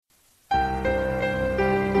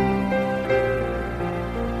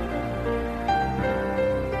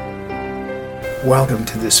Welcome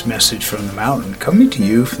to this message from the mountain, coming to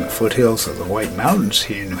you from the foothills of the White Mountains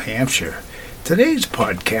here in New Hampshire. Today's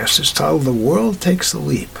podcast is titled The World Takes a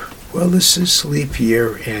Leap. Well, this is leap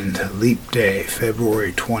year and leap day,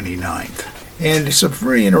 February 29th. And it's a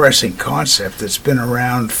very interesting concept that's been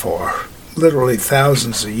around for literally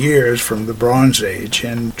thousands of years from the Bronze Age,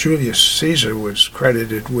 and Julius Caesar was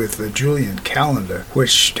credited with the Julian calendar,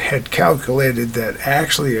 which had calculated that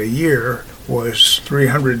actually a year was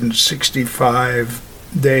 365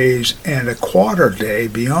 days and a quarter day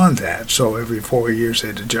beyond that. So every 4 years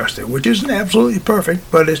they'd adjust it, which isn't absolutely perfect,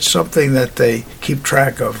 but it's something that they keep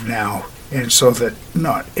track of now. And so that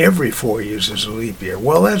not every 4 years is a leap year.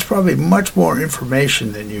 Well, that's probably much more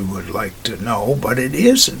information than you would like to know, but it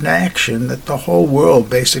is an action that the whole world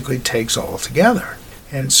basically takes all together.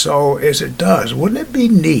 And so as it does, wouldn't it be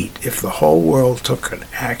neat if the whole world took an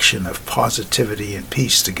action of positivity and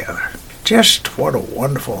peace together? Just what a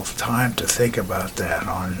wonderful time to think about that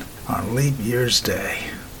on Leap Year's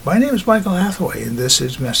Day. My name is Michael Hathaway, and this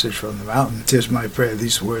is Message from the Mountain. It is my prayer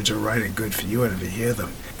these words are right and good for you, and if you hear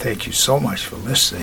them, thank you so much for listening.